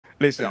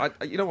Listen,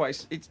 you know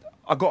what?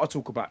 I got to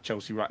talk about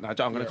Chelsea right now. I'm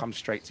going to come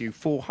straight to you.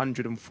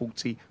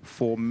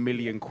 444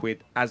 million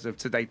quid as of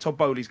today. Todd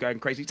Boehly's going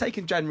crazy. He's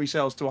taking January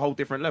sales to a whole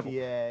different level.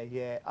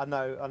 Yeah. I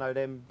know.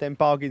 Them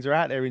bargains are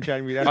out there in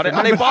January. Are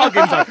they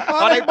bargains?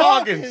 Are they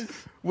bargains?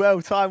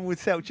 Well, time would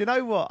tell. Do you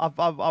know what?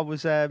 I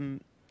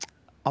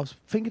was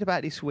thinking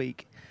about this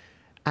week,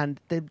 and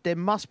there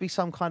must be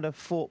some kind of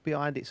thought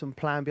behind it, some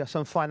plan behind,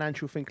 some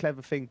financial thing,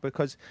 clever thing,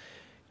 because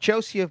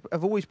Chelsea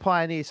have always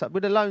pioneered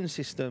with a loan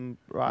system,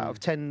 right, of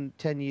 10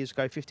 years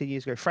ago, 15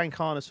 years ago. Frank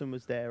Arneson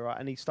was there, right,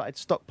 and he started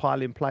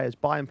stockpiling players,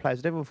 buying players.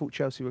 And everyone thought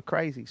Chelsea were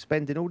crazy,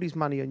 spending all this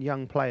money on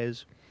young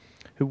players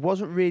who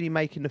wasn't really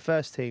making the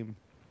first team,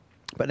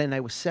 but then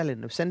they were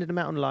selling them, sending them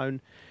out on loan,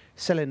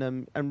 selling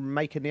them and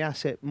making the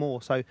asset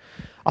more. So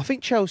I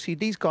think Chelsea,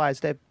 these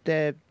guys,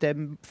 they're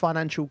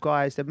financial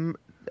guys, they're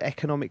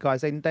economic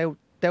guys.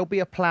 There'll be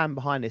a plan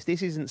behind this.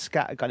 This isn't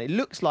scattergun. It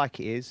looks like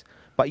it is,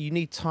 but you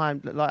need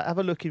time. Like, have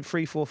a look in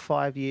 3, 4,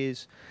 5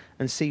 years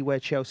and see where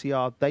Chelsea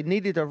are. They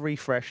needed a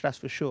refresh, that's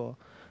for sure.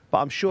 But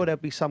I'm sure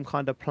there'll be some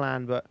kind of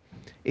plan. But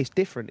it's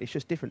different. It's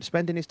just different.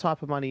 Spending this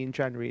type of money in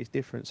January is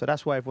different. So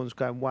that's why everyone's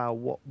going, wow,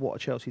 what are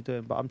Chelsea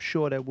doing? But I'm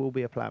sure there will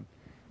be a plan.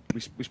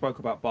 We spoke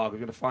about bargains.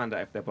 We're going to find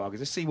out if they're bargains.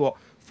 Let's see what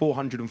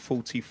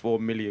 444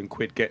 million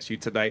quid gets you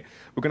today.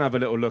 We're going to have a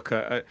little look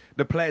at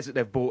the players that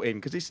they've bought in,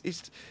 because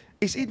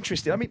it's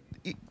interesting. I mean,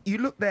 you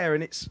look there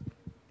and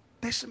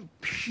there's some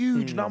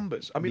huge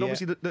numbers. I mean,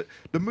 obviously the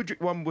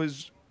Mudryk one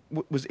was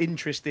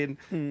interesting.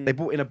 They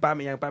bought in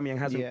Aubameyang.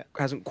 Aubameyang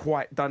hasn't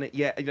quite done it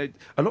yet. You know,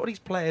 a lot of these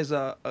players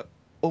are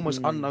almost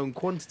unknown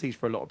quantities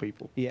for a lot of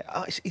people. Yeah,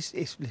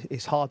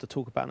 it's hard to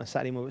talk about on a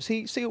Saturday morning.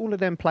 See all of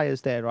them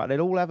players there, right?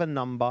 They'll all have a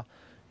number.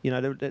 You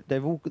know,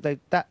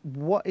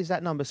 what is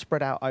that number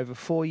spread out over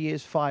 4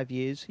 years, 5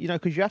 years? You know,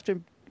 because you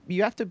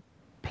have to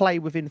play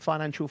within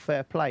financial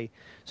fair play.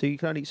 So you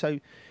can only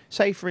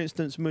say for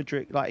instance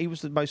Mudryk, like, he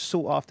was the most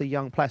sought after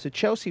young player. So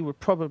Chelsea would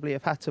probably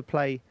have had to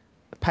pay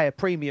a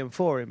premium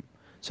for him.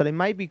 So they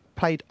maybe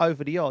played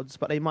over the odds,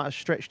 but they might have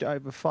stretched it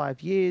over 5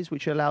 years,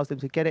 which allows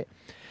them to get it.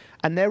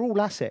 And they're all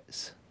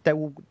assets. They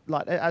will,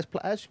 like, as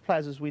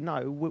players, as we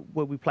know,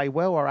 when we play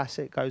well, our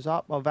asset goes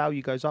up, our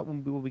value goes up.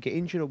 When we get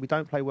injured or we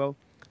don't play well,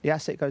 the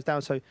asset goes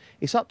down. So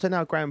it's up to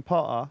now Graham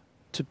Potter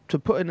to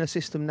put in a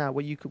system now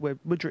where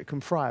Mudryk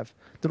can thrive.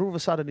 Then all of a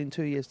sudden in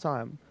 2 years'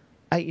 time,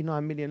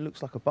 89 million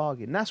looks like a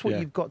bargain. That's what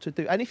you've got to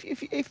do. And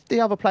if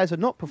the other players are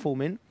not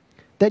performing,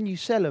 then you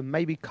sell them.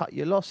 Maybe cut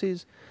your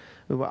losses.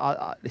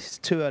 It's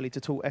too early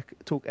to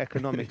talk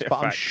economics, but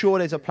I'm sure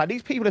there's a plan.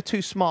 These people are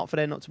too smart for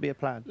there not to be a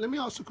plan. Let me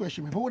ask a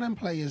question. With all them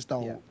players,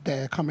 though,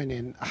 they're coming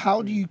in,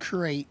 how do you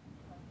create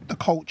the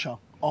culture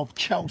of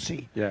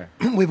Chelsea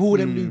with all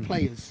them new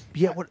players?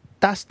 Yeah, well,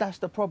 that's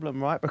the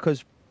problem, right?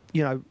 Because,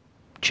 you know,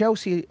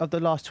 Chelsea of the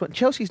last 20...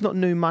 Chelsea's not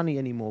new money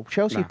anymore.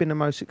 Chelsea have been the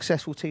most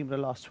successful team of the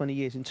last 20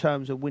 years in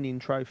terms of winning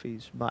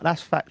trophies. But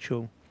that's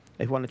factual.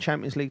 They've won the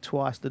Champions League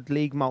twice, the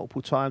league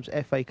multiple times,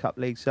 FA Cup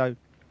League. So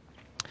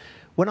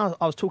when I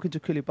was talking to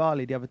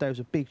Koulibaly the other day, I was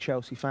a big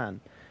Chelsea fan,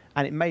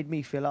 and it made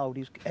me feel old.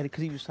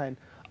 Because he was saying,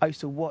 I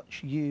used to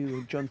watch you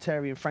and John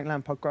Terry and Frank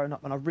Lampard growing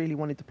up, and I really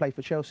wanted to play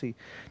for Chelsea.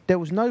 There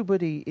was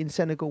nobody in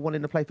Senegal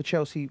wanting to play for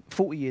Chelsea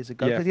 40 years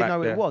ago. They didn't know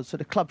what it was. So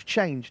the club's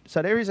changed.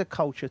 So there is a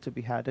culture to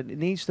be had, and it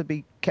needs to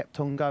be kept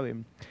on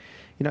going.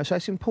 You know, so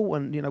it's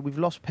important. You know, we've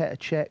lost Petr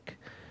Cech.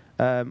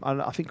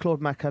 I think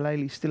Claude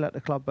Makelele's still at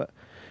the club, but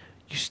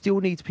you still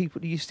need people.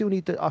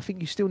 I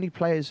think you still need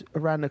players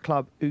around the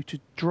club who to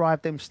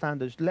drive them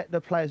standards. Let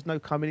the players know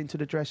coming into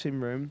the dressing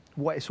room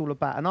what it's all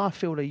about. And I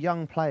feel the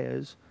young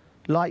players,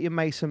 like your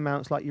Mason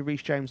Mounts, like your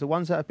Reece James, the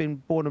ones that have been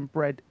born and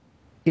bred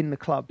in the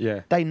club,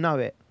 they know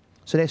it.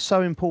 So they're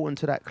so important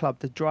to that club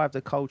to drive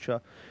the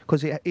culture,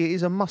 because it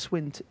is a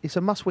must-win. It's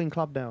a must-win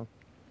club now.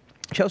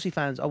 Chelsea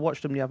fans, I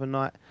watched them the other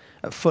night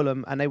at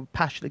Fulham, and they were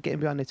passionate getting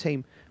behind their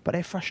team, but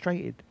they're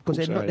frustrated because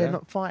they're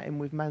not fighting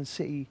with Man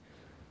City,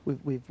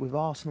 with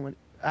Arsenal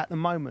at the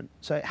moment.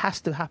 So it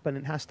has to happen.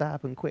 It has to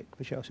happen quick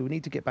for Chelsea. We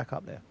need to get back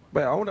up there.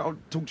 Well, I want to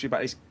talk to you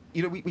about this.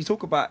 You know, we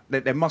talk about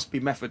that there must be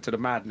method to the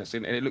madness,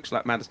 and it looks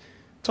like madness.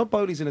 Todd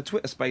Boehly's in a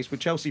Twitter space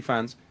with Chelsea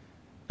fans,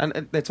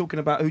 and they're talking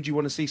about who do you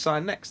want to see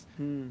sign next.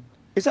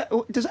 Does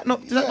that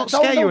not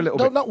scare you a little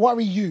bit? Don't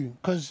worry you,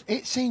 because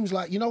it seems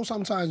like, you know,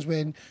 sometimes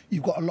when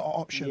you've got a lot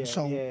of options,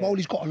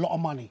 Boehly's got a lot of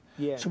money.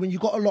 So when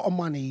you've got a lot of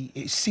money,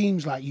 it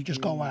seems like you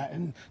just go out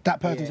and that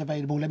person's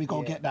available, let me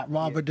go get that,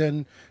 rather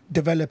than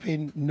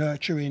developing,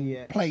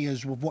 nurturing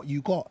players with what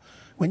you got.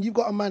 When you've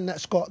got a man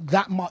that's got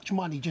that much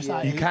money, just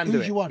like you can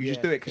do it. You want? You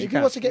just do it because you if can.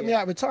 he wants to get me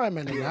out of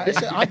retirement, I'm just Is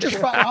just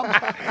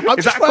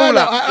that cool?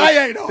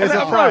 I ain't know. There's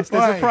a price.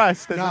 There's a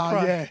price.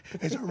 Yeah,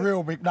 it's a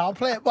real big. I'll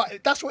play it,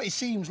 but that's what it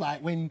seems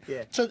like when.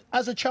 So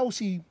as a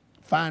Chelsea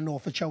fan or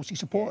for Chelsea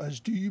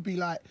supporters, do you be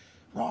like,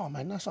 "Oh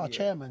man, that's our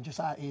chairman just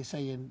out here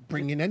saying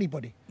bring in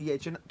anybody"? Yeah.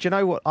 Do you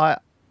know what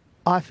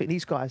I think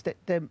these guys?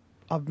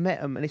 I've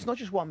met them, and it's not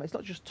just one. It's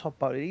not just Todd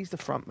Boehly. He's the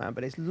front man, but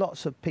there's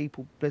lots of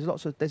people. There's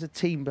a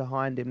team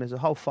behind him. There's a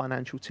whole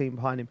financial team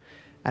behind him.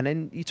 And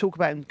then you talk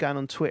about him going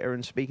on Twitter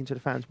and speaking to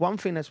the fans. One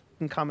thing that's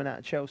been coming out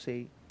of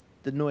Chelsea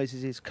the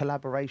noises is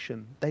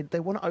collaboration. They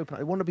want to open up.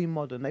 They want to be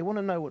modern. They want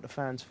to know what the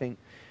fans think.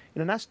 You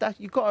know, and that's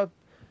you got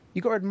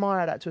to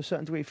admire that to a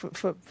certain degree.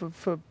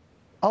 For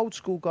old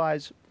school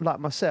guys like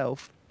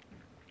myself,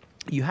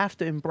 you have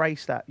to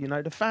embrace that. You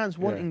know, the fans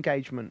want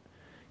engagement.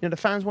 You know, the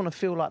fans want to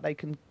feel like they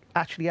can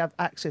actually have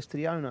access to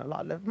the owner.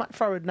 Like, they might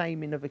throw a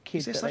name in of a kid.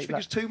 Is there such thing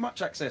as too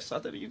much access? I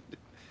don't know.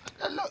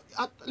 Look,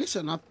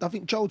 listen, I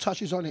think Joel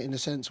touches on it in the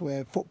sense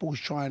where football's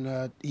trying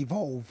to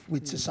evolve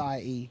with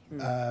society.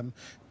 But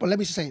let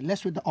me just say,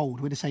 less with the old,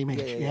 we're the same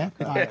age, yeah?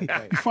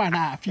 You find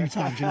out a few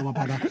times, you know,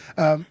 my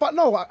brother. But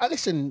no,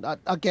 listen,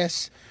 I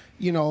guess,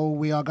 you know,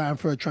 we are going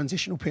through a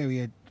transitional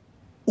period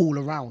all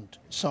around.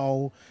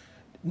 So,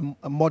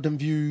 modern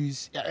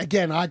views,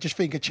 again, I just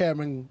think a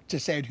chairman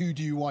just said, who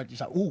do you want?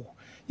 He's like, ooh,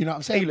 you know what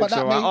I'm saying? He looks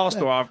all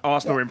right.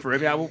 Arsenal in for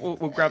him. Yeah, we'll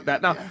grab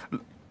that. Now,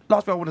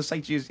 last thing I want to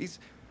say to you is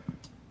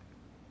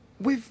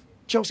with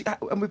Chelsea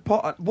and with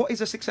Potter, what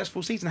is a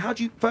successful season? How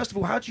do you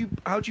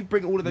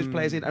bring all of those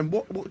players in, and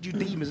what do you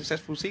deem as a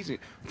successful season?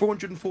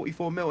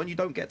 444 mil, and you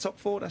don't get top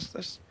four.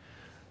 That's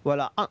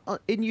well,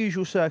 in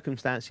usual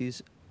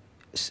circumstances,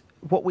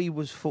 what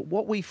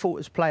we thought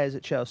as players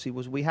at Chelsea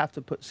was we have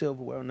to put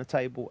silverware on the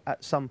table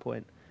at some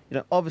point. You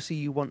know, obviously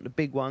you want the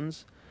big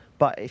ones,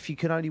 but if you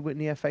can only win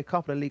the FA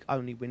Cup, the league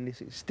only win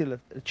this, it's still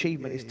an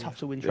achievement. It's tough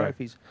to win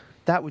trophies.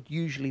 That would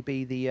usually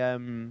be the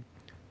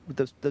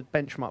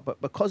benchmark,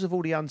 but because of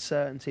all the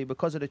uncertainty,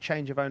 because of the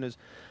change of owners,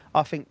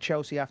 I think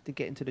Chelsea have to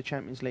get into the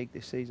Champions League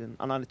this season.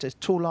 And it's a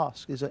tall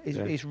ask.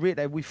 It's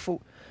really,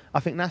 I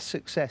think that's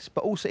success.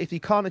 But also, if you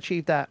can't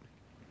achieve that,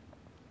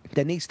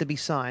 there needs to be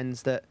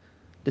signs that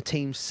the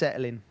team's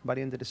settling by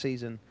the end of the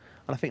season.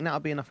 And I think that'll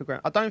be enough of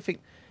ground. I don't think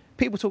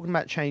people talking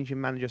about changing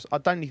managers. I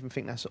don't even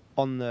think that's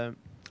on the.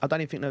 I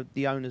don't even think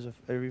the owners are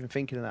even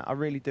thinking of that. I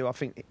really do. I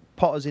think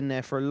Potter's in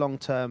there for a long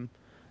term,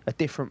 a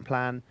different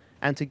plan.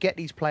 And to get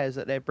these players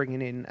that they're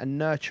bringing in and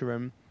nurture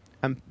them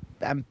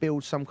and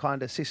build some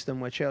kind of system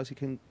where Chelsea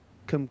can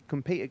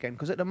compete again.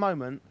 Because at the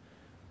moment,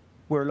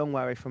 we're a long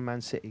way away from Man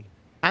City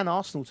and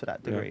Arsenal to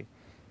that degree.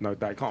 No,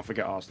 they can't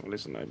forget Arsenal.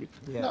 Listen,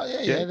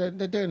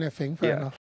 they're doing their thing. Fair enough.